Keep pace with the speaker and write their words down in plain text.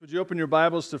Would you open your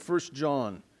Bibles to 1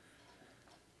 John?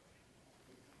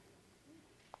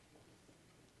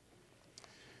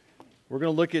 We're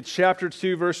going to look at chapter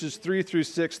 2, verses 3 through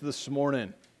 6 this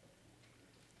morning.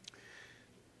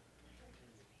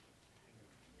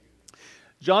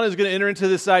 John is going to enter into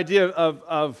this idea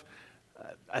of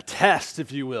a test,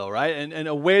 if you will, right? And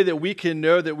a way that we can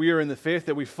know that we are in the faith,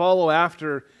 that we follow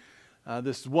after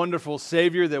this wonderful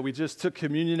Savior that we just took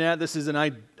communion at. This is an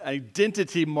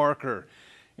identity marker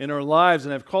in our lives,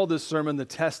 and I've called this sermon the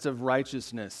test of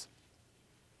righteousness.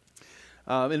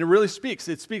 And it really speaks.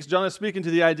 John is speaking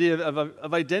to the idea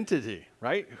of identity,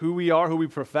 right? Who we are, who we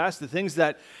profess, the things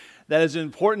that is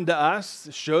important to us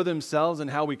show themselves in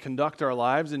how we conduct our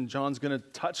lives, and John's going to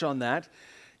touch on that.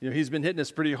 You know, he's been hitting us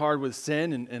pretty hard with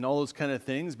sin and all those kind of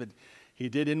things, but he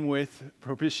did end with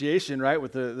propitiation, right,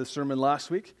 with the sermon last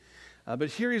week.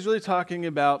 But here he's really talking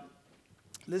about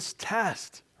this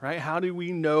test, right? How do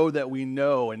we know that we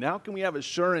know? And how can we have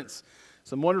assurance?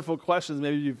 Some wonderful questions.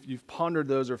 Maybe you've pondered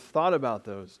those or thought about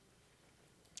those.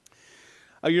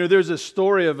 There's a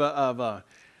story of a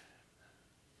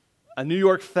New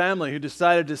York family who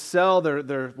decided to sell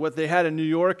their what they had in New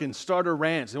York and start a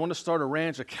ranch. They want to start a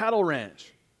ranch, a cattle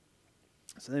ranch.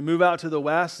 So they move out to the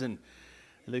west and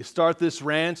they start this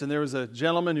ranch. And there was a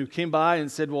gentleman who came by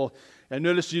and said, "Well, I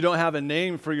noticed you don't have a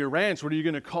name for your ranch. What are you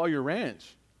going to call your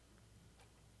ranch?"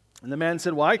 And the man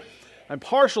said, "Well, I'm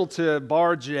partial to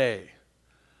Bar J.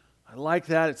 I like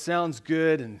that. It sounds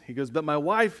good." And he goes, "But my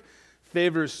wife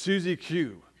favors Susie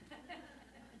Q."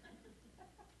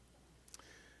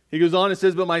 He goes on and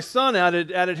says, "But my son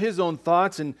added his own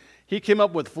thoughts, and he came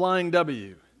up with Flying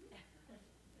W."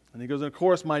 And he goes, "And of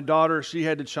course, my daughter, she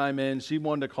had to chime in. She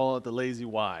wanted to call it the Lazy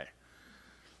Y."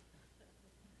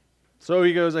 So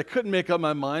he goes, "I couldn't make up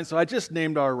my mind, so I just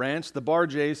named our ranch the Bar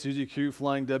J, Susie Q,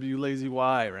 Flying W, Lazy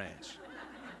Y Ranch."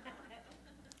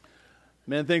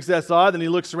 Man thinks that's odd, then he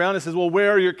looks around and says, "Well,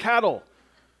 where are your cattle?"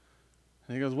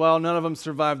 And he goes, "Well, none of them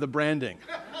survived the branding."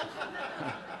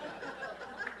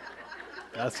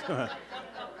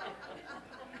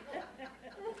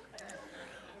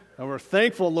 And we're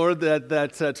thankful, Lord,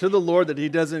 that to the Lord that he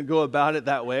doesn't go about it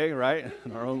that way, right,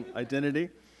 in our own identity.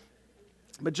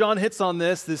 But John hits on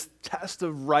this test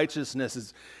of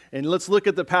righteousness. And let's look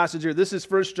at the passage here. This is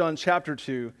 1 John chapter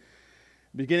 2,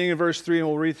 beginning in verse 3, and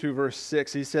we'll read through verse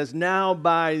 6. He says, "Now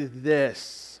by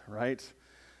this," right,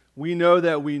 "we know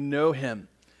that we know him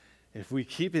if we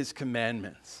keep his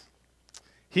commandments.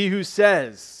 He who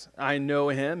says, 'I know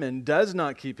him,' and does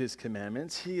not keep his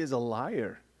commandments, he is a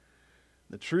liar.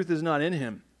 The truth is not in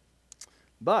him.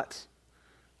 But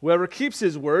whoever keeps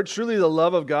his word, truly the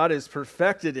love of God is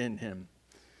perfected in him.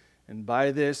 And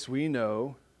by this we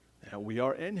know that we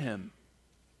are in him."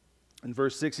 In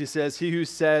verse 6 he says, "He who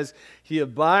says he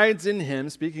abides in him,"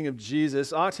 speaking of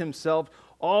Jesus, "ought himself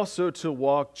also to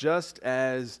walk just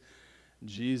as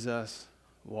Jesus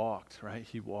walked," right?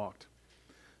 He walked.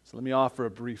 So let me offer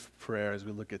a brief prayer as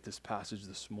we look at this passage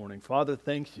this morning. Father,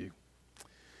 thank you.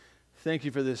 Thank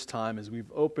you for this time as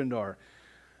we've opened our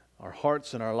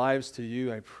hearts and our lives to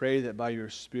you. I pray that by your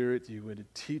Spirit you would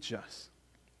teach us.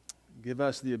 Give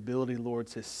us the ability, Lord,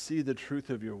 to see the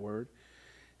truth of your word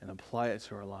and apply it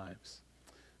to our lives.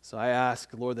 So I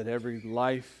ask, Lord, that every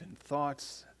life and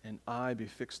thoughts and eye be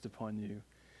fixed upon you.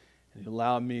 And you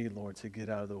allow me, Lord, to get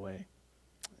out of the way.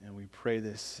 And we pray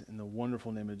this in the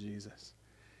wonderful name of Jesus.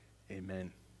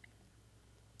 Amen.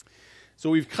 So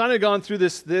we've kind of gone through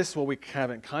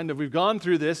we've gone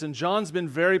through this, and John's been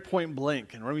very point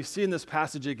blank. And when we see in this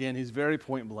passage again, he's very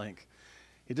point blank.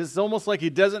 It's almost like he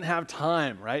doesn't have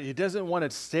time, right? He doesn't want to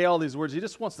say all these words. He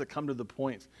just wants to come to the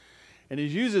point. And he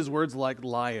uses words like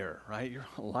liar, right? "You're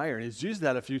a liar." And he's used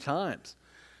that a few times.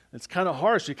 It's kind of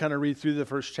harsh. You kind of read through the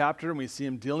first chapter, and we see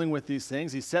him dealing with these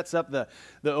things. He sets up the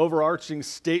overarching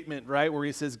statement, right, where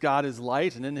he says God is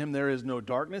light, and in him there is no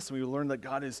darkness. And we learn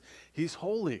that he's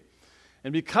holy.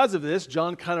 And because of this,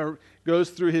 John kind of goes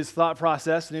through his thought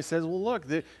process, and he says, well, look,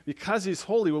 because he's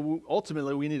holy,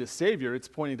 ultimately we need a Savior. It's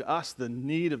pointing to us, the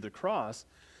need of the cross.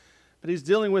 But he's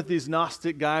dealing with these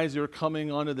Gnostic guys who are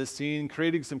coming onto the scene,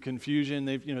 creating some confusion.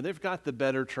 They've got the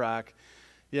better track.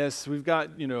 Yes, we've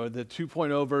got, the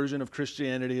 2.0 version of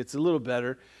Christianity. It's a little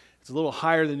better. It's a little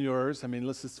higher than yours. I mean,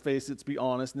 let's just face it, let's be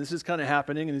honest. And this is kind of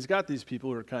happening, and he's got these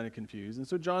people who are kind of confused. And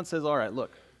so John says, all right,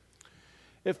 look.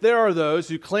 If there are those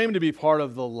who claim to be part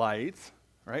of the light,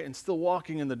 right, and still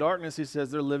walking in the darkness, he says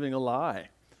they're living a lie.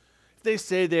 If they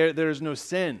say there's no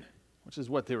sin, which is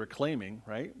what they were claiming,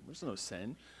 right? There's no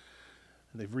sin.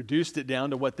 And they've reduced it down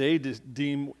to what they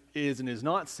deem is and is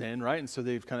not sin, right? And so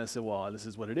they've kind of said, well, this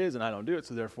is what it is, and I don't do it,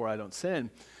 so therefore I don't sin,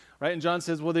 right? And John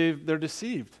says, well, they're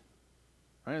deceived.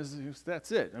 Right?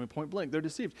 That's it. I mean, point blank, they're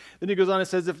deceived. Then he goes on and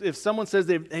says, if someone says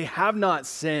they have not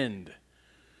sinned,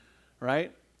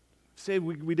 right? Say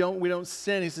we don't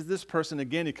sin. He says this person,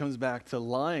 again, he comes back to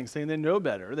lying, saying they know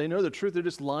better. They know the truth. They're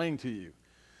just lying to you,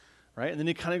 right? And then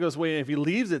he kind of goes, wait, if he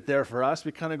leaves it there for us,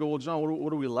 we kind of go, well, John,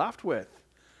 what are we left with?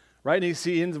 Right? And you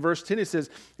see in verse 10, he says,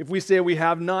 if we say we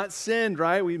have not sinned,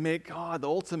 right, we make God the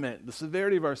ultimate. The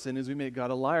severity of our sin is we make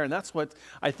God a liar. And that's what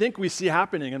I think we see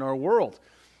happening in our world.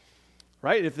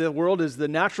 Right? If the world is the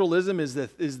naturalism is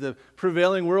the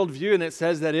prevailing worldview, and it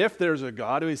says that if there's a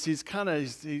God, he's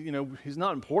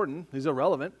not important, he's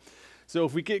irrelevant. So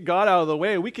if we get God out of the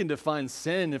way, we can define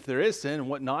sin if there is sin and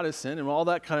what not is sin, and all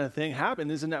that kind of thing happen.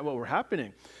 Isn't that what we're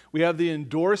happening? We have the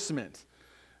endorsement,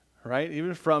 right?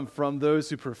 Even from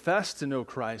those who profess to know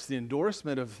Christ, the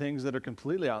endorsement of things that are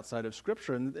completely outside of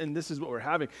Scripture, and this is what we're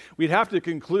having. We'd have to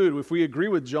conclude, if we agree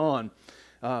with John,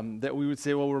 that we would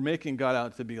say, well, we're making God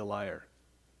out to be a liar.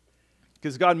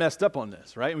 Because God messed up on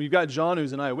this, right? And we've got John,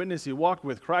 who's an eyewitness. He walked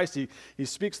with Christ. He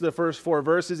speaks the first 4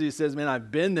 verses. He says, man, I've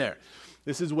been there.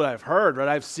 This is what I've heard, right?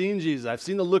 I've seen Jesus. I've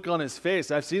seen the look on his face.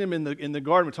 I've seen him in the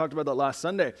garden. We talked about that last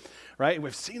Sunday, right?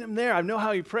 We've seen him there. I know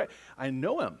how he prayed. I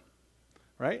know him,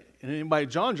 right? And by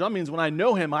John means when I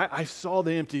know him, I saw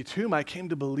the empty tomb. I came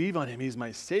to believe on him. He's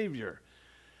my Savior.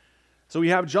 So we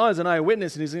have John as an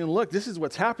eyewitness, and he's saying, look, this is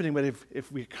what's happening, but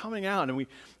if we're coming out and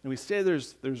we say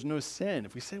there's no sin,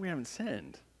 if we say we haven't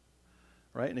sinned,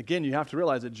 right? And again, you have to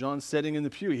realize that John's sitting in the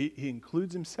pew. He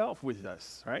includes himself with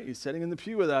us, right? He's sitting in the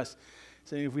pew with us,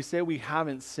 saying if we say we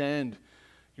haven't sinned,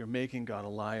 you're making God a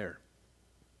liar.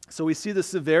 So we see the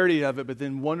severity of it, but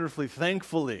then wonderfully,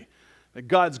 thankfully, that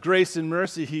God's grace and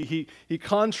mercy, he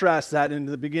contrasts that in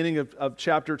the beginning of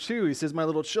chapter 2. He says, my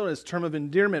little children, it's a term of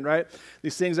endearment, right?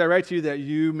 These things I write to you that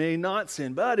you may not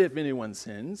sin. But if anyone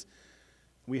sins,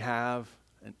 we have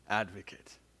an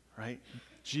advocate, right?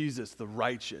 Jesus, the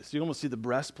righteous. You almost see the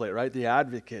breastplate, right? The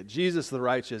advocate. Jesus, the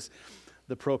righteous,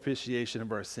 the propitiation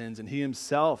of our sins. And he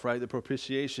himself, right? The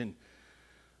propitiation,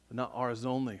 but not ours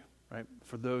only, right?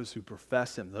 For those who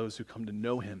profess him, those who come to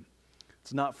know him.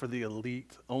 It's not for the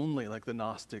elite only, like the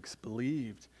Gnostics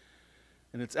believed.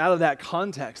 And it's out of that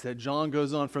context that John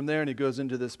goes on from there, and he goes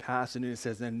into this passage, and he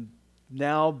says, and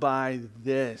now by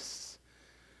this,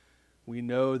 we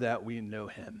know that we know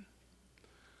him.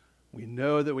 We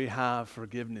know that we have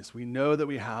forgiveness. We know that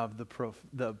we have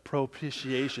the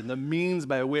propitiation, the means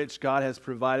by which God has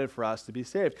provided for us to be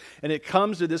saved. And it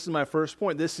comes to, this is my first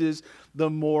point, this is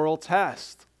the moral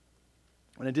test.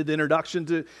 When I did the introduction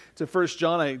to 1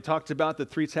 John, I talked about the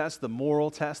 3 tests, the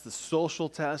moral test, the social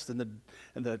test, and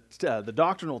the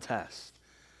doctrinal test.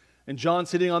 And John's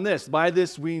hitting on this. By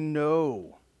this we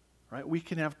know, right? We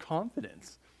can have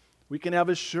confidence. We can have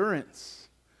assurance,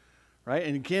 right?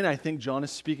 And again, I think John is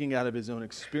speaking out of his own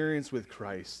experience with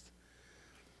Christ.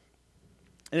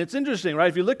 And it's interesting, right?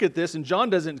 If you look at this, and John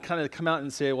doesn't kind of come out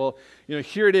and say, well,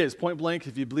 here it is, point blank,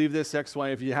 if you believe this, X,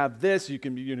 Y, if you have this, you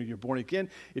can be, you're born again.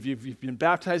 If you've been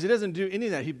baptized, he doesn't do any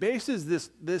of that. He bases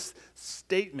this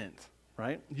statement,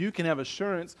 right? You can have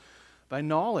assurance by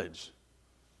knowledge.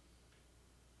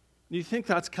 You think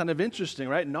that's kind of interesting,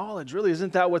 right? Knowledge, really,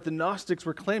 isn't that what the Gnostics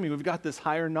were claiming? We've got this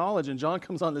higher knowledge, and John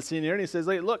comes on the scene here, and he says,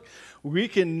 hey, look, we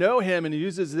can know him, and he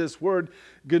uses this word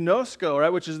gnosko, right,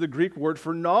 which is the Greek word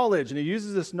for knowledge, and he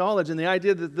uses this knowledge, and the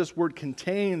idea that this word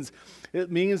contains, it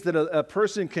means that a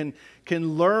person can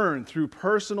learn through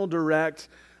personal direct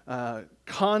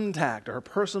contact or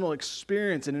personal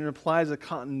experience, and it implies a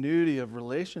continuity of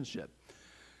relationship.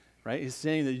 Right? He's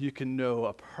saying that you can know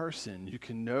a person, you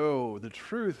can know the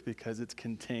truth because it's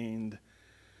contained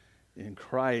in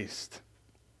Christ.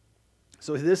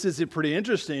 So this is pretty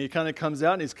interesting. He kind of comes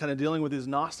out and he's kind of dealing with his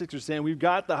Gnostics. They're saying we've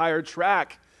got the higher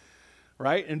track,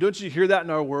 right? And don't you hear that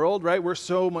in our world, right? We're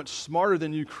so much smarter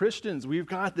than you Christians. We've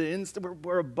got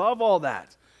we're above all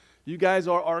that. You guys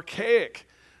are archaic.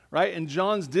 Right? And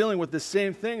John's dealing with the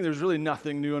same thing. There's really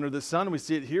nothing new under the sun. We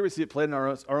see it here. We see it played in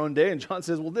our own day. And John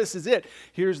says, well, this is it.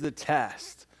 Here's the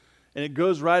test. And it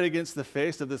goes right against the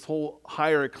face of this whole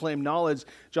higher acclaimed knowledge.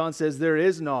 John says there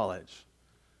is knowledge.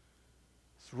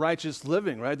 It's righteous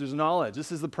living, right? There's knowledge.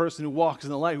 This is the person who walks in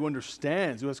the light, who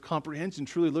understands, who has comprehension,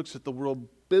 truly looks at the world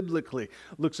biblically,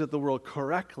 looks at the world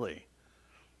correctly.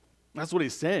 That's what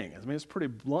he's saying. I mean, it's pretty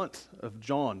blunt of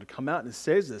John to come out and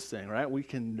say this thing, right? We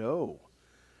can know.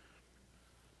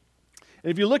 And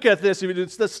if you look at this,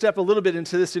 let's step a little bit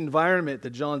into this environment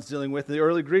that John's dealing with. The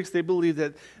early Greeks, they believed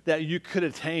that you could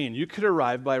attain, you could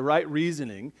arrive by right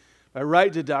reasoning, by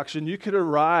right deduction, you could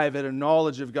arrive at a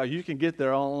knowledge of God. You can get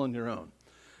there all on your own,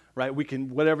 right? We can,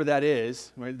 whatever that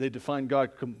is, right? They define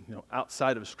God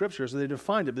outside of Scripture, so they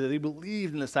defined it, but they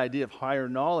believed in this idea of higher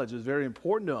knowledge. It was very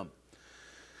important to them.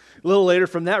 A little later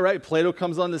from that, right, Plato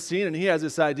comes on the scene, and he has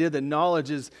this idea that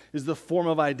knowledge is the form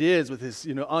of ideas with his,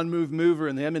 unmoved mover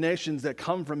and the emanations that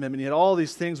come from him. And he had all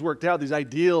these things worked out, these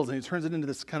ideals, and he turns it into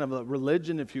this kind of a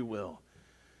religion, if you will.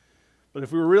 But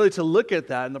if we were really to look at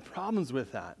that and the problems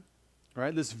with that,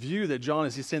 right, this view that John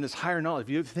is, he's saying this higher knowledge, if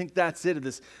you think that's it,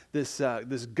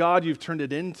 this God you've turned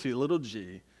it into, little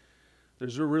g,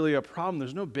 there's really a problem.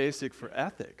 There's no basic for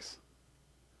ethics,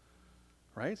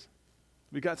 right?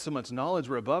 We got so much knowledge,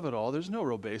 we're above it all. There's no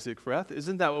real basic for ethics.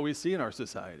 Isn't that what we see in our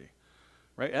society?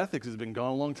 Right? Ethics has been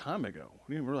gone a long time ago.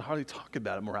 We don't really hardly talk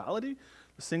about it. Morality,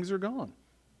 those things are gone.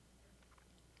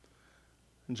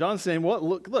 And John's saying, well,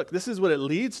 look, this is what it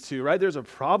leads to, right? There's a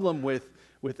problem with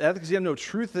ethics. You have no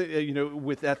truth,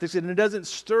 with ethics, and it doesn't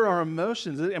stir our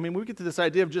emotions. I mean, we get to this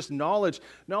idea of just knowledge.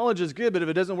 Knowledge is good, but if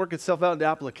it doesn't work itself out into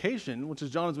application, which is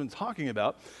John has been talking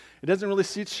about, it doesn't really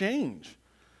see change.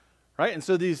 Right? And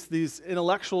so these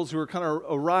intellectuals who are kind of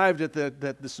arrived at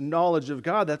this knowledge of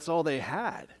God, that's all they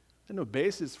had. There's no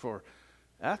basis for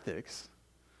ethics,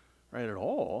 right, at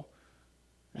all.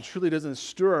 It truly doesn't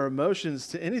stir our emotions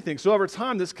to anything. So over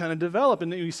time, this kind of developed,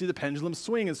 and then you see the pendulum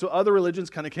swing. And so other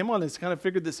religions kind of came on. They kind of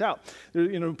figured this out.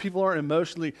 People aren't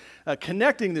emotionally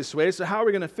connecting this way. So how are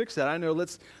we going to fix that? I know.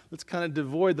 Let's kind of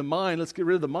devoid the mind. Let's get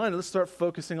rid of the mind. And let's start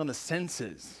focusing on the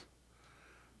senses,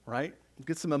 right?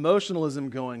 Get some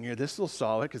emotionalism going here. This will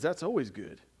solve it because that's always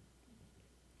good.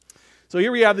 So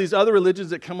here we have these other religions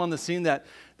that come on the scene that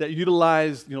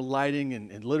utilize lighting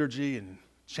and liturgy and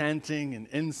chanting and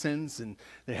incense, and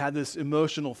they had this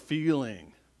emotional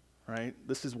feeling, right?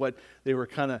 This is what they were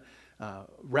kind of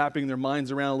wrapping their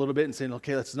minds around a little bit and saying,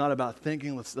 okay, that's not about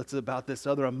thinking. Let's about this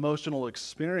other emotional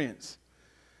experience.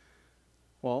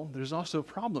 Well, there's also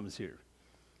problems here,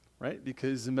 right?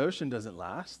 Because emotion doesn't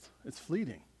last. It's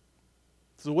fleeting.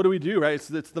 So what do we do, right?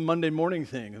 It's the Monday morning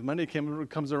thing. If Monday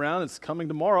comes around, it's coming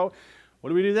tomorrow. What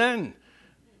do we do then?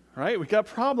 Right? We got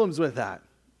problems with that.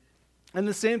 And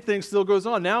the same thing still goes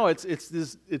on. Now it's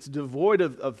devoid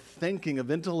of thinking, of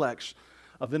intellect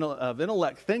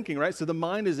thinking, right? So the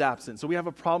mind is absent. So we have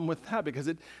a problem with that because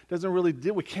it doesn't really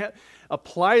we can't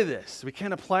apply this. We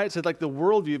can't apply it to like the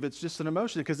worldview if it's just an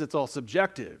emotion because it's all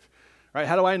subjective, right?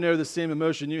 How do I know the same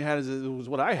emotion you had as it was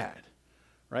what I had,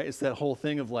 right? It's that whole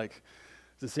thing of like,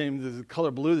 the color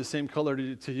blue, the same color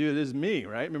to you, it is me,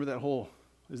 right? Remember that whole,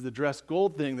 is the dress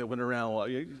gold thing that went around?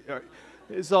 Well,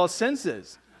 it's all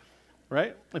senses,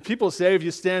 right? And people say if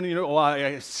you stand,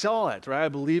 I saw it, right? I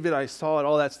believe it, I saw it,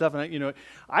 all that stuff. And,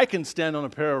 I can stand on a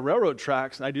pair of railroad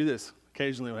tracks, and I do this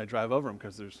occasionally when I drive over them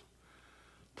because there's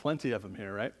plenty of them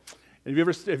here, right? And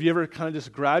have you ever kind of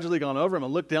just gradually gone over them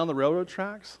and looked down the railroad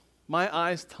tracks? My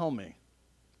eyes tell me,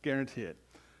 guarantee it,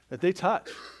 that they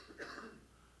touch.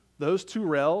 Those two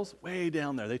rails, way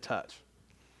down there, they touch.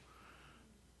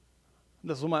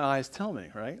 That's what my eyes tell me,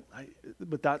 right?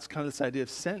 But that's kind of this idea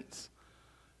of sense.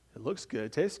 It looks good,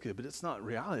 it tastes good, but it's not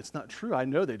reality. It's not true. I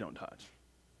know they don't touch,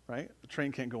 right? The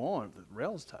train can't go on if the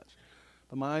rails touch.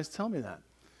 But my eyes tell me that.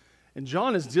 And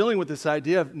John is dealing with this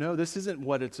idea of, no, this isn't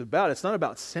what it's about. It's not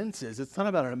about senses. It's not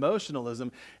about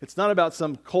emotionalism. It's not about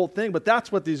some cold thing, but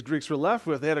that's what these Greeks were left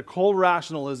with. They had a cold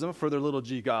rationalism for their little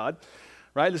g God.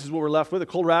 Right? This is what we're left with, a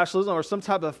cold rationalism or some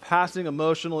type of passing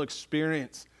emotional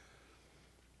experience.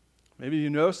 Maybe you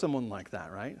know someone like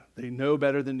that, right? They know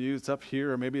better than you. It's up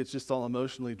here, or maybe it's just all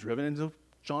emotionally driven. And so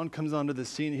John comes onto the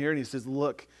scene here and he says,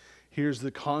 look, here's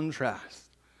the contrast.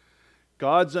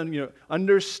 God's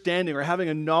understanding or having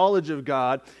a knowledge of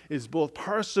God is both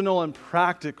personal and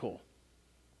practical.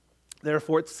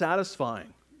 Therefore, it's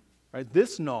satisfying. Right?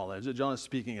 This knowledge that John is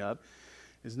speaking of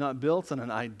is not built on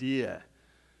an idea,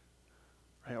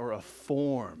 right, or a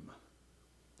form.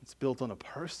 It's built on a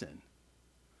person,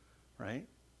 right?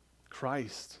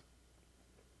 Christ.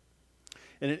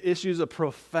 And it issues a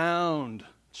profound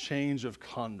change of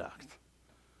conduct,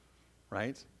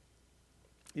 right?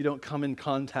 You don't come in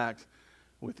contact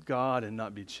with God and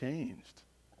not be changed.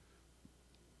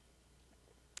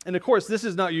 And of course, this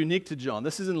is not unique to John.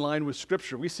 This is in line with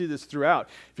Scripture. We see this throughout.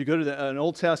 If you go to an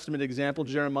Old Testament example,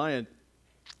 Jeremiah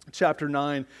chapter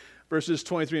 9, verses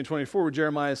 23 and 24, where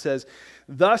Jeremiah says,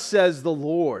 "Thus says the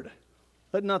Lord,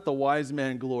 let not the wise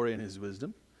man glory in his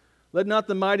wisdom. Let not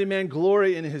the mighty man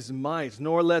glory in his might,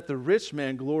 nor let the rich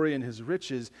man glory in his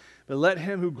riches, but let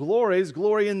him who glories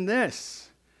glory in this,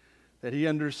 that he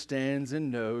understands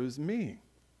and knows me,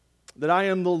 that I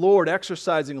am the Lord,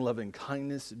 exercising loving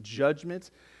kindness,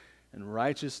 judgment, and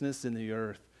righteousness in the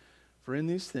earth. For in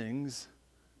these things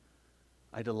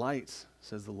I delight,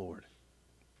 says the Lord."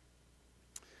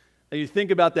 And you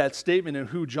think about that statement and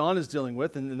who John is dealing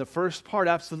with, and in the first part,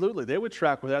 absolutely, they would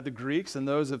track with that. The Greeks and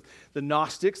those of the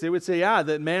Gnostics, they would say, yeah,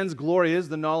 that man's glory is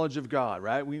the knowledge of God,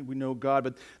 right? We know God.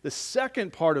 But the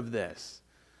second part of this,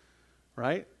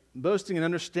 right? Boasting and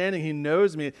understanding he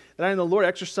knows me, that I am the Lord,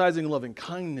 exercising loving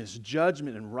kindness,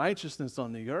 judgment, and righteousness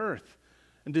on the earth.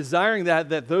 And desiring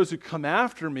that those who come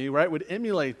after me, right, would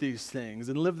emulate these things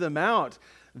and live them out.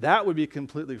 That would be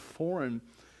completely foreign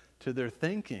to their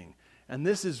thinking. And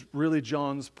this is really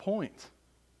John's point,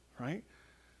 right?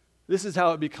 This is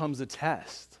how it becomes a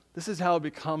test. This is how it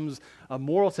becomes a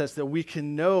moral test that we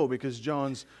can know, because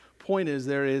John's point is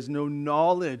there is no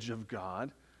knowledge of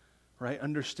God, right?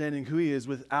 Understanding who he is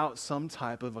without some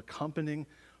type of accompanying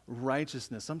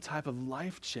righteousness, some type of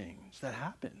life change that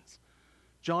happens.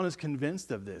 John is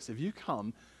convinced of this. If you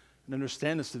come and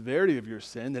understand the severity of your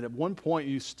sin, that at one point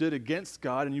you stood against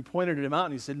God and you pointed him out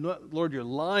and you said, Lord, you're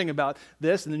lying about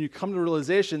this. And then you come to the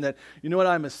realization that, you know what,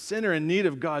 I'm a sinner in need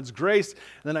of God's grace. And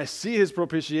then I see his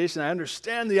propitiation. I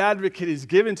understand the advocate he's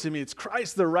given to me. It's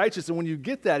Christ the righteous. And when you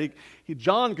get that,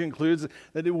 John concludes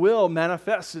that it will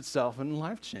manifest itself in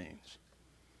life change.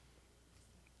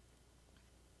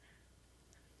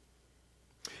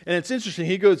 And it's interesting.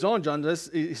 He goes on,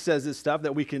 he says this stuff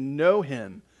that we can know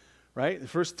him. Right? The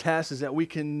first test is that we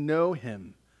can know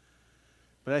him.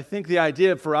 But I think the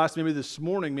idea for us, maybe this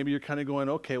morning, maybe you're kind of going,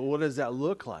 okay, well, what does that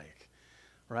look like?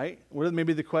 Right?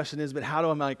 Maybe the question is, but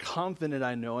how am I confident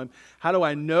I know him? How do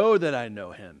I know that I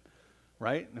know him?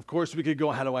 Right? And of course, we could go,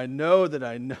 how do I know that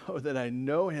I know that I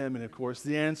know him? And of course,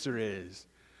 the answer is,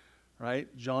 right?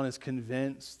 John is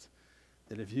convinced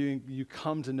that if you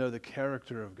come to know the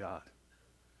character of God,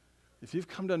 if you've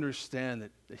come to understand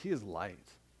that he is light,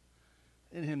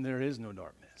 in him there is no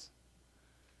darkness.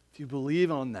 If you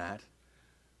believe on that,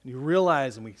 and you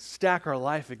realize, and we stack our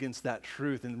life against that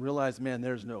truth and realize, man,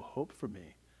 there's no hope for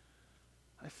me.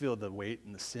 I feel the weight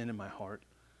and the sin in my heart.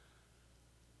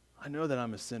 I know that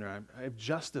I'm a sinner. I've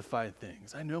justified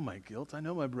things. I know my guilt. I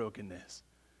know my brokenness.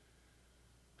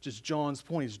 Which is John's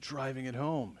point. He's driving it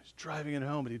home. He's driving it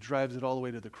home, but he drives it all the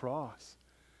way to the cross.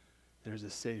 There's a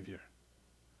Savior.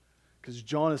 Because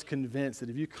John is convinced that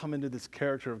if you come into this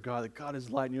character of God, that God is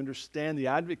light, and you understand the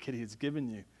advocate he's given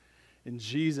you in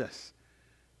Jesus,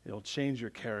 it'll change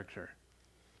your character.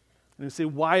 And you say,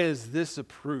 why is this a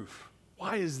proof?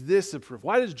 Why is this a proof?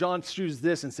 Why does John choose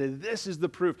this and say, this is the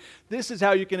proof? This is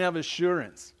how you can have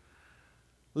assurance,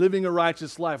 living a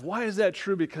righteous life. Why is that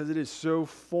true? Because it is so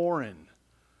foreign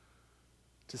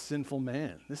to sinful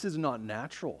man. This is not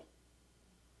natural.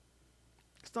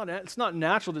 It's not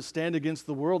natural to stand against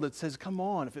the world that says, come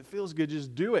on, if it feels good,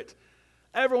 just do it.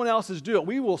 Everyone else is doing it.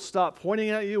 We will stop pointing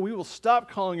at you. We will stop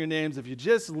calling your names if you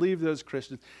just leave those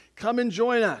Christians. Come and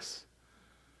join us.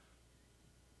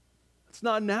 It's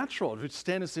not natural to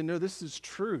stand and say, no, this is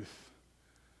truth.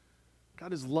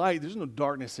 God is light. There's no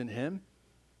darkness in him.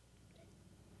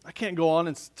 I can't go on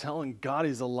and telling God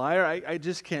he's a liar. I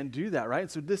just can't do that,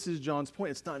 right? So this is John's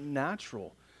point. It's not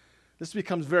natural. This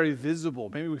becomes very visible.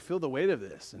 Maybe we feel the weight of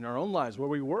this in our own lives, where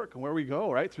we work and where we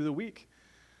go, right, through the week.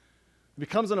 It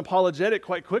becomes an apologetic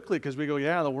quite quickly because we go,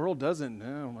 yeah, the world doesn't.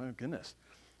 Oh, my goodness.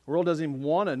 The world doesn't even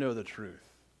want to know the truth.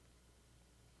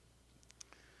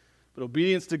 But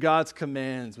obedience to God's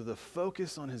commands with a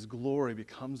focus on his glory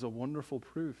becomes a wonderful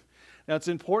proof. Now, it's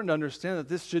important to understand that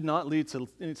this should not lead to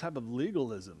any type of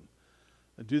legalism.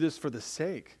 Do this for the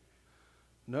sake.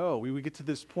 No, we get to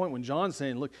this point when John's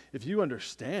saying, look, if you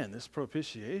understand this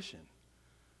propitiation,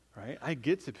 right, I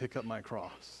get to pick up my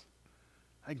cross.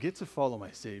 I get to follow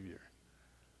my Savior.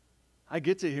 I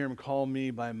get to hear him call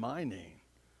me by my name.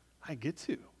 I get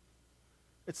to.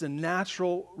 It's a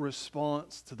natural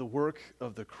response to the work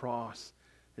of the cross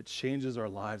that changes our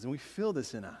lives, and we feel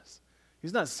this in us.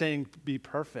 He's not saying be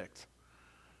perfect,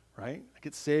 right? I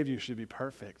get saved, you should be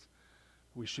perfect.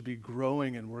 We should be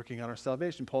growing and working on our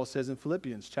salvation. Paul says in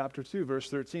Philippians chapter 2, verse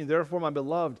 13, therefore, my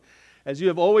beloved, as you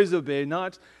have always obeyed,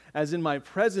 not as in my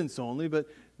presence only, but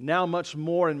now much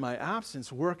more in my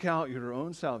absence, work out your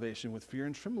own salvation with fear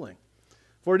and trembling.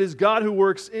 For it is God who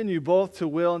works in you both to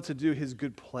will and to do his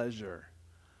good pleasure.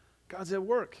 God's at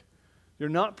work. You're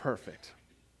not perfect,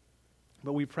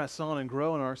 but we press on and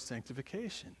grow in our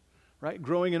sanctification, right?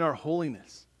 Growing in our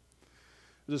holiness.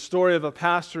 There's a story of a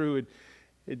pastor who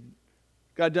had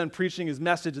got done preaching his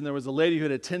message, and there was a lady who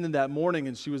had attended that morning,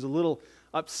 and she was a little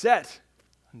upset.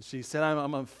 And she said,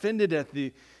 I'm offended at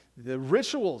the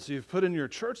rituals you've put in your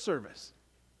church service.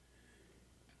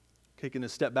 Taking a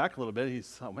step back a little bit, he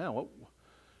thought, man,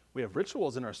 we have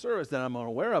rituals in our service that I'm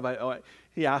unaware of.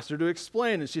 He asked her to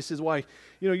explain, and she says, why,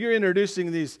 you're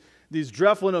introducing these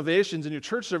dreadful innovations in your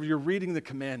church service. You're reading the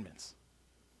commandments.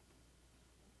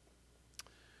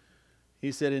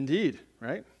 He said, indeed,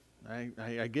 right?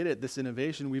 I get it. This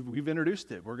innovation, we've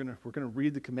introduced it. We're gonna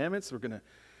read the commandments.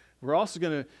 We're also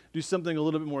gonna do something a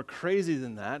little bit more crazy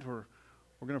than that. We're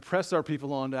gonna press our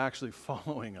people on to actually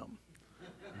following them.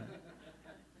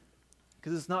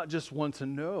 Because it's not just one to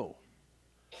know.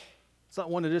 It's not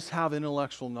one to just have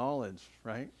intellectual knowledge,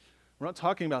 right? We're not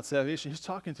talking about salvation. He's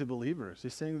talking to believers.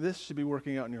 He's saying this should be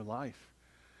working out in your life.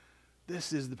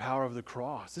 This is the power of the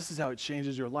cross. This is how it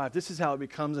changes your life. This is how it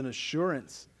becomes an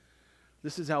assurance.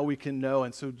 This is how we can know.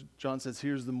 And so John says,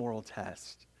 here's the moral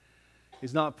test.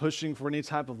 He's not pushing for any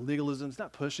type of legalism. He's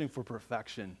not pushing for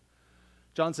perfection.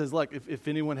 John says, look, if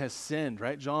anyone has sinned,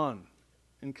 right? John,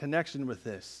 in connection with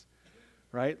this,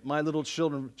 right? My little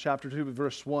children, chapter 2,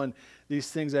 verse 1, these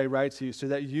things I write to you so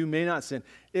that you may not sin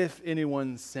if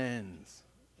anyone sins.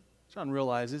 John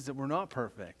realizes that we're not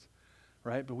perfect,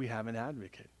 right? But we have an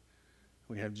advocate.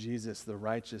 We have Jesus, the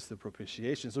righteous, the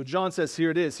propitiation. So John says,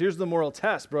 here it is. Here's the moral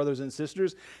test, brothers and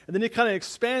sisters. And then he kind of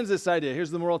expands this idea.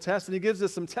 Here's the moral test, and he gives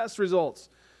us some test results.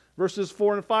 Verses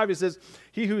 4 and 5, he says,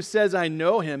 he who says, I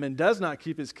know him, and does not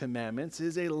keep his commandments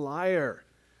is a liar.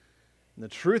 And the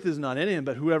truth is not in him,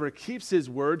 but whoever keeps his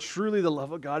word, truly the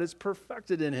love of God is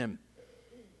perfected in him.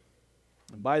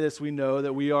 And by this we know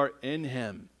that we are in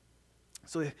him.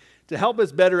 So to help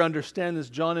us better understand this,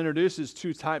 John introduces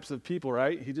two types of people,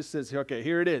 right? He just says, okay,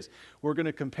 here it is. We're going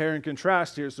to compare and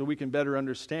contrast here so we can better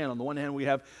understand. On the one hand, we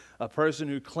have a person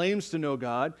who claims to know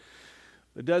God,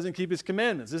 but doesn't keep his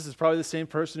commandments. This is probably the same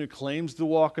person who claims to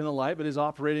walk in the light, but is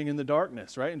operating in the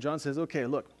darkness, right? And John says, okay,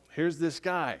 look, here's this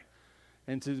guy.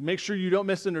 And to make sure you don't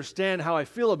misunderstand how I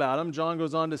feel about him, John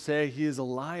goes on to say he is a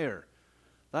liar.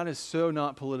 That is so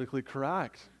not politically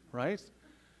correct, right?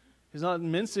 He's not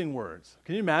mincing words.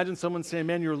 Can you imagine someone saying,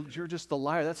 man, you're just a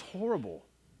liar? That's horrible,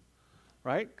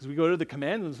 right? Because we go to the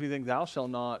commandments, we think, thou shalt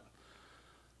not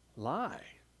lie.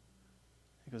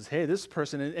 He goes, hey, this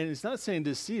person, and he's not saying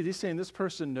deceive, he's saying this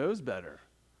person knows better,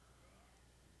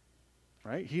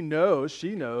 right? He knows,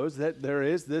 she knows that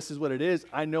this is what it is.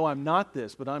 I know I'm not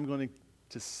this, but I'm going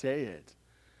to say it.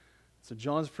 So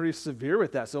John's pretty severe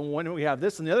with that. So when we have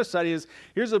this, on the other side is,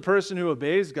 here's a person who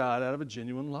obeys God out of a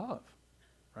genuine love.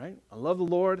 Right? I love the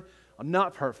Lord. I'm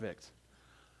not perfect.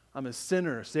 I'm a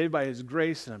sinner saved by his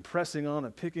grace, and I'm pressing on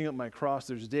and picking up my cross.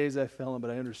 There's days I fell in, but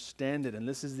I understand it. And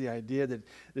this is the idea that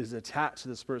is attached to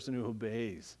this person who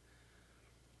obeys.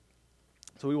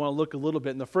 So we want to look a little bit.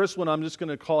 And the first one I'm just going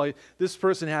to call, this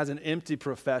person has an empty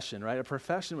profession, right? A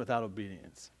profession without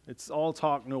obedience. It's all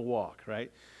talk, no walk, right?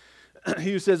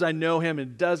 He who says, I know him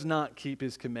and does not keep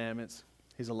his commandments,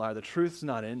 he's a liar. The truth's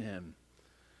not in him.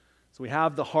 So we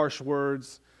have the harsh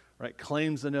words, right?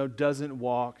 Claims to know, doesn't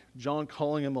walk. John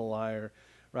calling him a liar,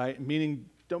 right? Meaning,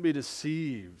 don't be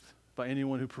deceived by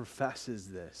anyone who professes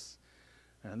this.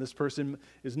 And this person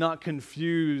is not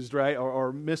confused, right?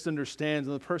 Or misunderstands,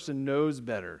 and the person knows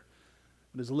better,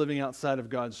 but is living outside of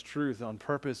God's truth on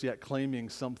purpose, yet claiming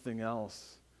something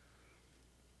else.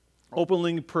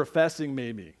 Openly professing,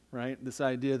 maybe, right? This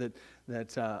idea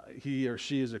that he or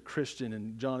she is a Christian,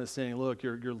 and John is saying, look,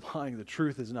 you're lying. The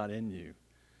truth is not in you.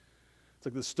 It's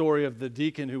like the story of the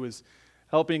deacon who was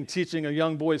teaching a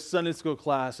young boy's Sunday school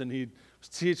class, and he was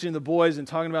teaching the boys and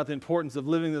talking about the importance of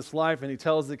living this life, and he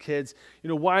tells the kids,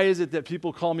 why is it that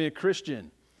people call me a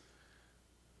Christian?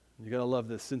 You got to love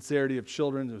the sincerity of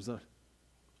children. There was a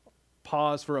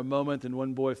pause for a moment, and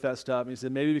one boy fessed up, and he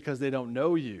said, maybe because they don't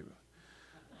know you.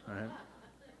 All right.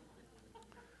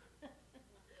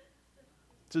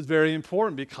 This is very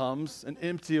important. Becomes an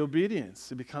empty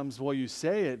obedience. It becomes, well, you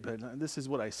say it, but this is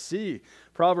what I see.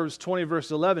 Proverbs 20,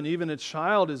 verse 11, even a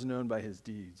child is known by his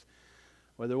deeds,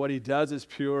 whether what he does is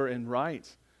pure and right.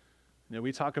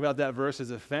 We talk about that verse as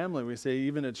a family. We say,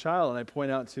 even a child, and I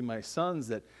point out to my sons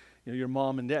that, your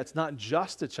mom and dad, it's not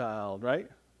just a child, right?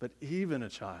 But even a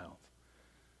child.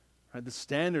 Right, the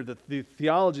standard, the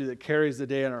theology that carries the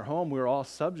day in our home, we're all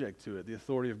subject to it, the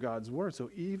authority of God's word. So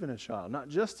even a child, not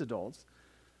just adults,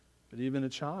 but even a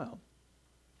child.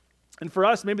 And for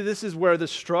us, maybe this is where the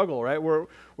struggle, right? Where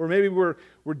maybe we're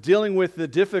dealing with the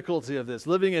difficulty of this,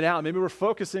 living it out. Maybe we're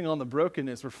focusing on the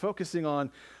brokenness. We're focusing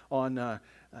on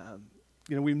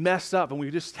we mess up, and we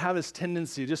just have this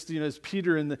tendency, just as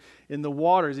Peter in the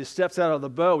water, as he steps out of the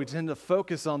boat, we tend to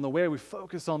focus on the way. We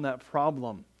focus on that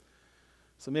problem.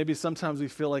 So maybe sometimes we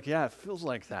feel like, it feels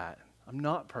like that. I'm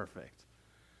not perfect.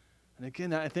 And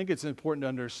again, I think it's important to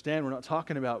understand we're not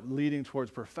talking about leading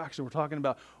towards perfection. We're talking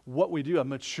about what we do. A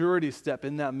maturity step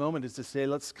in that moment is to say,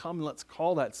 let's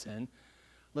call that sin.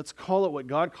 Let's call it what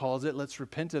God calls it. Let's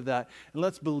repent of that. And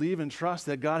let's believe and trust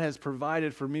that God has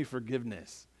provided for me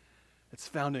forgiveness. It's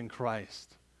found in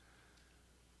Christ.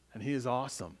 And he is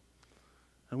awesome.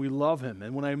 And we love him.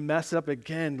 And when I mess up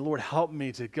again, Lord, help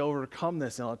me to overcome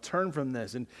this, and I'll turn from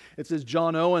this. And it says,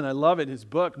 John Owen, I love it, his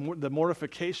book, The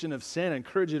Mortification of Sin. I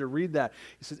encourage you to read that.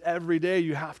 He says, every day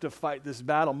you have to fight this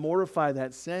battle, mortify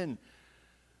that sin.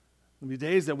 There'll be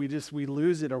days that we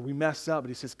lose it or we mess up, but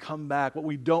he says, come back. What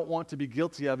we don't want to be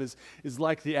guilty of is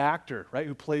like the actor, right,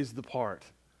 who plays the part.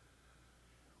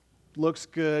 Looks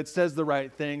good, says the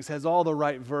right things, has all the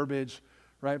right verbiage,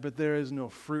 right, but there is no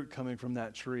fruit coming from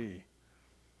that tree.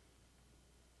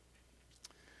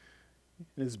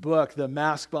 In his book, The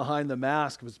Mask Behind the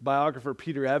Mask, his biographer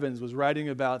Peter Evans was writing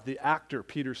about the actor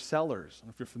Peter Sellers. I don't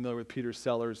know if you're familiar with Peter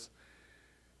Sellers.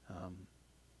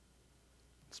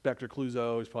 Inspector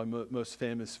Clouseau is probably most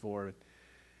famous for it.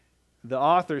 The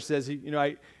author says,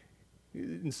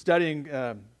 in studying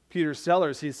Peter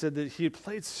Sellers, he said that he had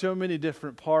played so many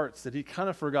different parts that he kind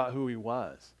of forgot who he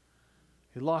was.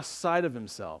 He lost sight of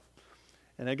himself.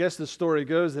 And I guess the story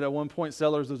goes that at one point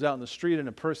Sellers was out in the street and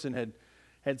a person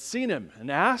had seen him and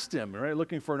asked him, right,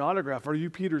 looking for an autograph, "Are you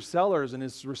Peter Sellers?" And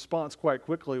his response quite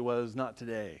quickly was, "Not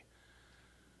today."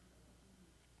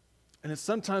 And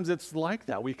sometimes it's like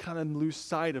that. We kind of lose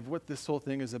sight of what this whole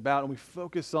thing is about, and we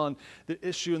focus on the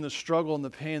issue and the struggle and the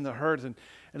pain, the hurt. And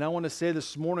I want to say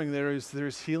this morning, there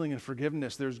is healing and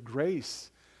forgiveness. There's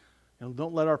grace.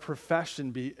 Don't let our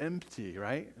profession be empty,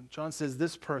 right? And John says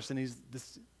this person,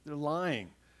 they're lying.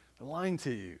 They're lying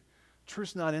to you.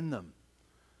 Truth's not in them.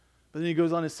 But then he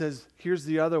goes on and says, here's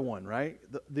the other one, right?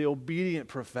 The obedient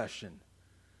profession.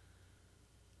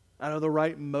 Out of the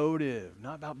right motive,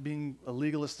 not about being a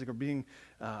legalistic or being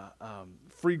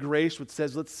free grace, which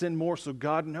says, let's sin more so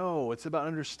God, no. It's about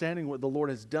understanding what the Lord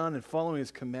has done and following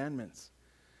his commandments.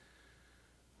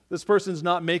 This person's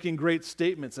not making great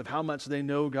statements of how much they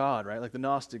know God, right? Like the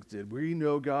Gnostics did. We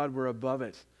know God, we're above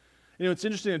it. It's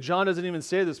interesting that John doesn't even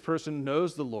say this person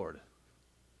knows the Lord.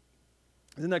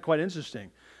 Isn't that quite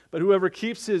interesting? But whoever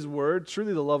keeps his word,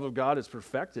 truly the love of God is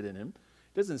perfected in him.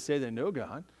 He doesn't say they know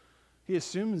God. He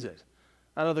assumes it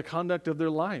out of the conduct of their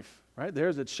life, right?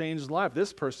 There's a changed life.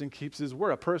 This person keeps his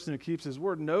word. A person who keeps his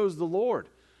word knows the Lord,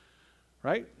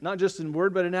 right? Not just in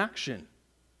word, but in action.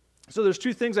 So there's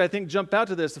two things I think jump out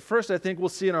to this. The first I think we'll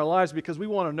see in our lives because we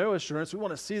want to know assurance. We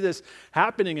want to see this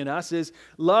happening in us is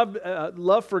love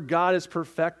for God is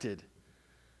perfected,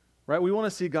 right? We want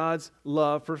to see God's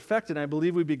love perfected. And I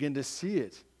believe we begin to see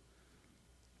it.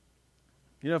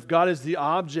 If God is the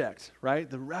object, right,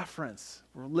 the reference,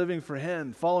 we're living for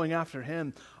him, following after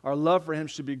him, our love for him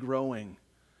should be growing.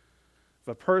 If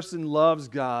a person loves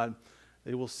God,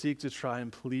 they will seek to try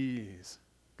and please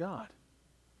God.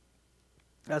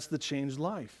 That's the changed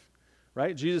life,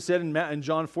 right? Jesus said in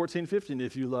John 14:15,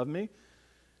 if you love me,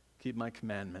 keep my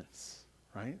commandments,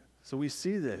 right? So we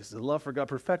see this, the love for God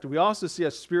perfected. We also see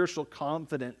a spiritual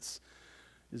confidence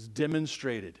is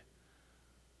demonstrated.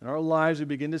 In our lives, we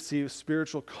begin to see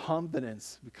spiritual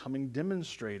confidence becoming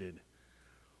demonstrated.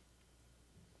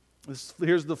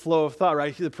 Here's the flow of thought,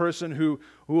 right? The person who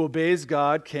obeys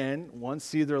God can, one,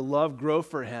 see their love grow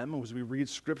for him. As we read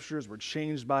scriptures, we're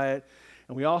changed by it.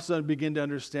 And we also begin to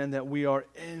understand that we are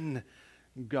in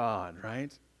God,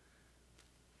 right?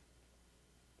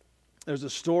 There's a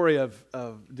story of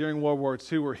during World War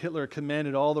II where Hitler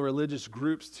commanded all the religious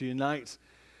groups to unite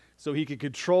so he could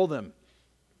control them.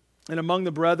 And among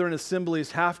the brethren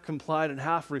assemblies, half complied and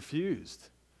half refused.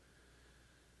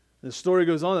 The story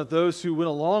goes on that those who went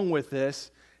along with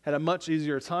this had a much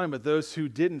easier time, but those who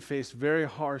didn't faced very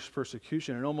harsh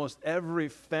persecution. And almost every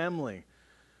family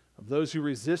of those who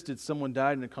resisted, someone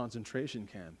died in a concentration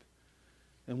camp.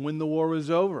 And when the war was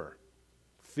over,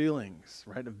 feelings,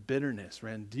 right, of bitterness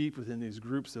ran deep within these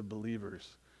groups of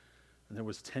believers. And there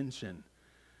was tension.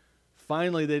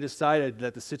 Finally, they decided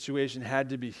that the situation had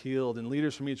to be healed, and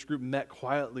leaders from each group met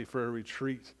quietly for a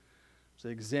retreat. So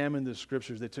they examined the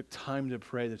scriptures. They took time to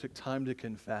pray. They took time to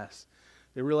confess.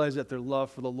 They realized that their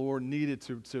love for the Lord needed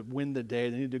to win the day.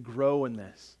 They needed to grow in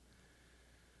this.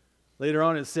 Later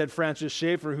on, it said Francis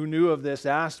Schaeffer, who knew of this,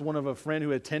 asked one of a friend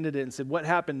who attended it and said, "What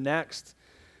happened next?"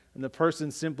 And the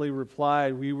person simply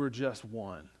replied, "We were just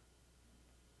one."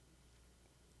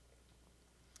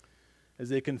 As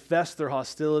they confessed their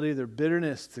hostility, their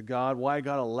bitterness to God, why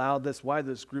God allowed this, why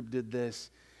this group did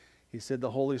this, he said the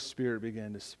Holy Spirit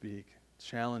began to speak,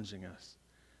 challenging us,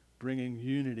 bringing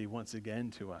unity once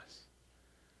again to us.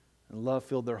 And love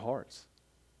filled their hearts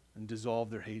and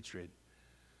dissolved their hatred.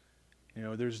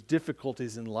 There's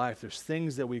difficulties in life. There's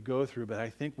things that we go through, but I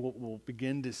think what we'll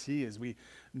begin to see as we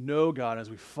know God,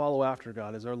 as we follow after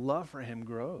God, as our love for him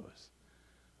grows.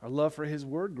 Our love for his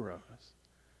word grows.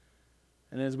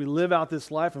 And as we live out this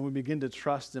life and we begin to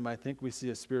trust him, I think we see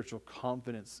a spiritual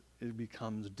confidence. It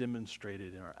becomes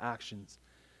demonstrated in our actions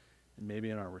and maybe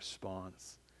in our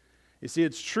response. You see,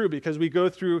 it's true because we go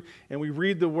through and we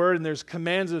read the Word and there's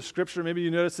commands of Scripture. Maybe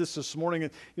you noticed this morning.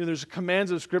 There's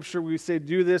commands of Scripture. We say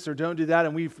do this or don't do that,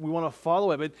 and we want to follow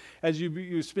it. But as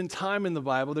you spend time in the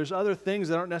Bible, there's other things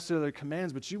that aren't necessarily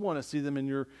commands, but you want to see them in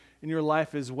your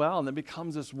life as well. And it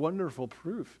becomes this wonderful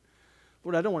proof.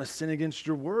 Lord, I don't want to sin against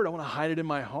your Word. I want to hide it in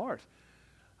my heart.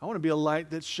 I want to be a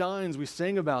light that shines. We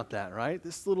sing about that, right?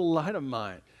 This little light of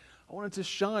mine. I want it to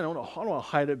shine. I don't want to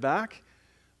hide it back.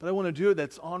 But I want to do it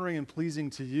that's honoring and pleasing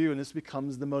to you, and this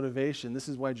becomes the motivation. This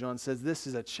is why John says this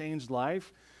is a changed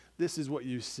life. This is what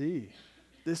you see.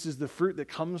 This is the fruit that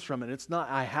comes from it. It's not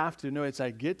I have to, no, it's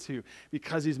I get to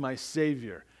because he's my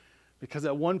Savior. Because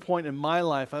at one point in my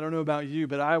life, I don't know about you,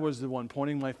 but I was the one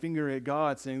pointing my finger at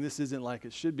God saying this isn't like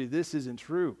it should be. This isn't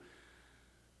true.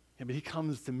 Yeah, but he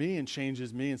comes to me and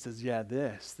changes me and says, yeah,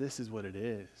 this is what it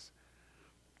is.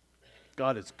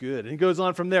 God is good. And he goes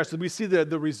on from there. So we see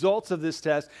the results of this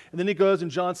test. And then he goes and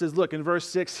John says, look, in verse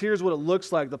 6, here's what it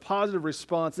looks like. The positive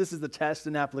response, this is the test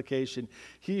and application.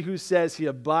 He who says he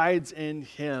abides in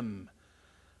him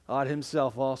ought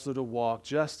himself also to walk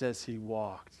just as he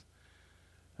walked.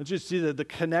 Let's just see the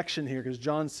connection here because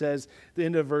John says, the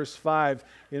end of verse 5,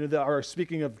 or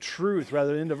speaking of truth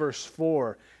rather than end of verse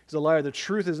 4, he's a liar. The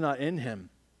truth is not in him.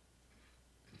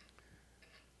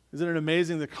 Isn't it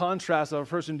amazing the contrast of a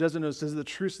person who doesn't know says the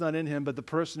truth's not in him, but the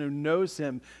person who knows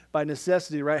him by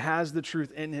necessity, right, has the truth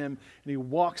in him, and he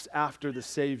walks after the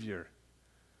Savior.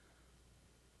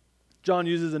 John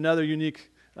uses another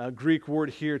unique Greek word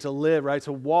here, to live, right?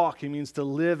 To walk, he means to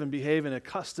live and behave in a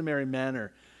customary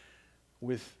manner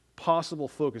with possible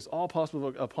focus, all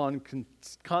possible upon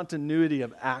continuity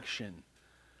of action.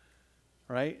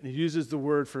 Right? And he uses the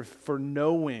word for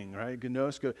knowing, right?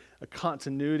 Gnosko, a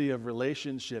continuity of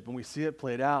relationship. And we see it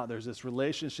played out. There's this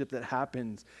relationship that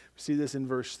happens. We see this in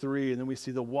verse 3, and then we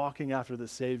see the walking after the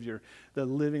Savior, the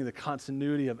living, the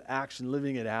continuity of action,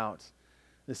 living it out.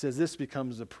 It says this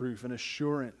becomes the proof, an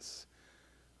assurance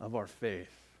of our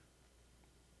faith.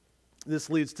 This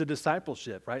leads to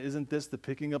discipleship, right? Isn't this the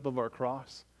picking up of our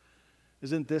cross?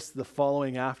 Isn't this the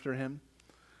following after him?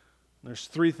 There's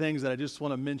three things that I just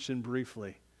want to mention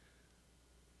briefly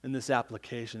in this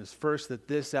application. Is first, that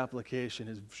this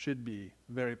application should be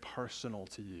very personal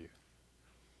to you.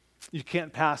 You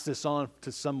can't pass this on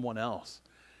to someone else.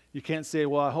 You can't say,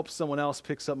 well, I hope someone else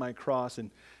picks up my cross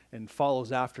and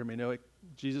follows after me. No,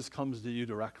 Jesus comes to you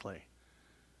directly.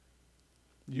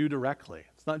 You directly.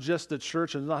 It's not just the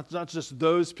church, and it's not just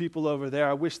those people over there.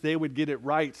 I wish they would get it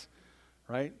right.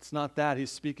 Right? It's not that. He's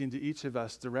speaking to each of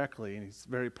us directly, and he's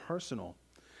very personal.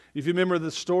 If you remember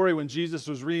the story when Jesus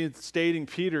was reinstating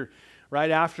Peter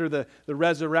right after the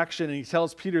resurrection, and he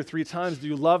tells Peter 3 times, do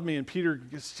you love me? And Peter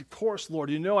goes, of course, Lord,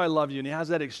 you know I love you. And he has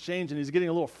that exchange, and he's getting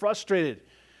a little frustrated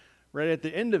right at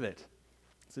the end of it.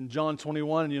 It's in John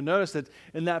 21, and you'll notice that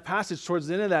in that passage, towards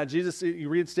the end of that, Jesus, he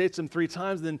reinstates him 3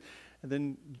 times, and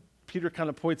then Peter kind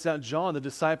of points out John, the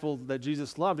disciple that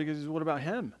Jesus loved. He goes, what about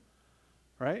him?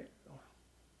 Right?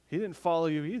 He didn't follow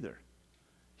you either.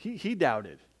 He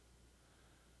doubted.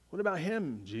 What about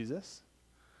him, Jesus?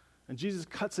 And Jesus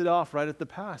cuts it off right at the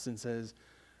pass and says,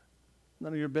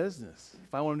 none of your business.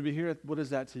 If I want him to be here, what is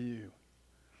that to you?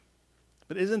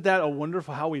 But isn't that a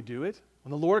wonderful how we do it?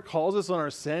 When the Lord calls us on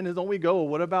our sin, don't we go, well,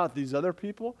 what about these other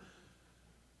people?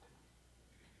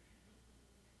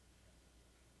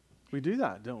 We do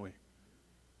that, don't we?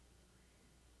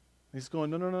 He's going,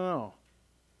 no.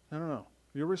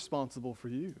 You're responsible for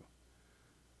you.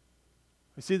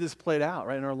 We see this played out,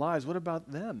 right, in our lives. What about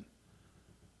them?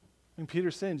 And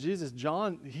Peter's saying, Jesus,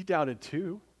 John, he doubted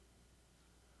too.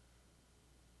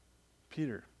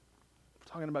 Peter, we're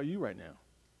talking about you right now.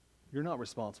 You're not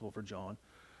responsible for John.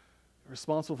 You're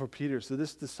responsible for Peter. So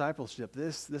this discipleship,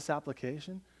 this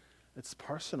application, it's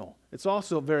personal. It's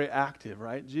also very active,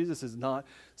 right? Jesus is not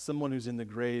someone who's in the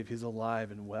grave. He's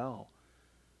alive and well.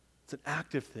 It's an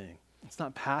active thing. It's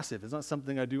not passive. It's not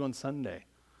something I do on Sunday.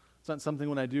 It's not something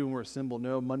when I do when we're assembled.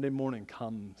 No, Monday morning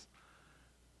comes.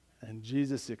 And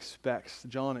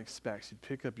John expects you to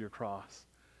pick up your cross,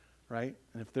 right?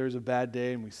 And if there's a bad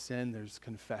day and we sin, there's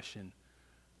confession.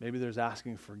 Maybe there's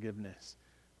asking forgiveness.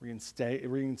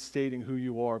 Reinstating who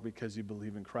you are because you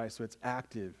believe in Christ. So it's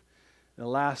active. And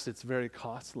last, it's very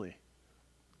costly.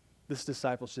 This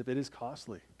discipleship, it is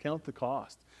costly. Count the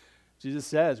cost. Jesus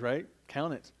says, right?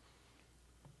 Count it.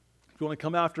 If you want to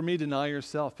come after me, deny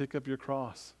yourself, pick up your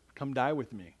cross, come die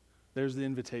with me. There's the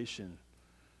invitation,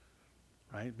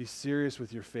 right? Be serious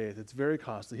with your faith. It's very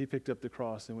costly. He picked up the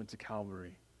cross and went to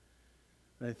Calvary.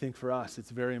 And I think for us, it's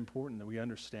very important that we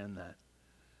understand that.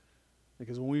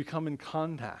 Because when we come in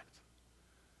contact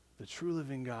with the true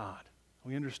living God,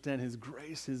 we understand his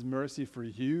grace, his mercy for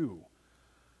you.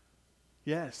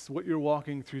 Yes, what you're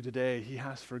walking through today, he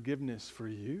has forgiveness for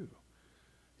you.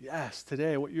 Yes,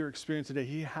 today, what you're experiencing today,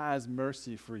 he has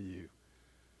mercy for you.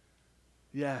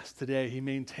 Yes, today, he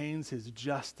maintains his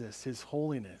justice, his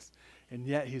holiness, and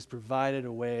yet he's provided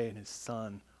a way in his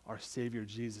Son, our Savior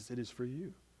Jesus. It is for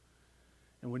you.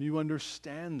 And when you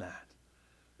understand that,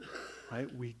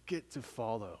 right, we get to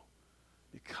follow.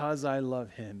 Because I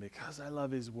love him, because I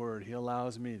love his word, he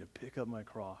allows me to pick up my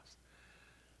cross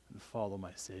and follow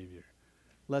my Savior.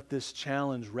 Let this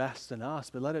challenge rest in us,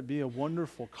 but let it be a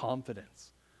wonderful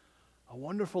confidence, a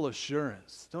wonderful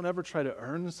assurance. Don't ever try to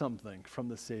earn something from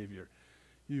the Savior.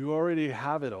 You already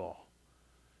have it all.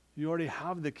 You already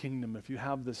have the kingdom if you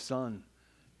have the Son.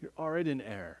 You're already an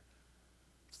heir.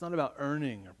 It's not about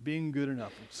earning or being good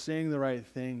enough or saying the right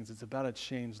things. It's about a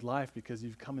changed life because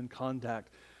you've come in contact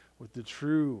with the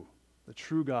true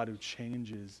God who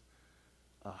changes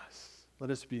us. Let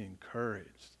us be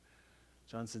encouraged.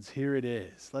 John says, here it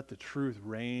is. Let the truth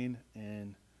reign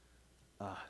in us.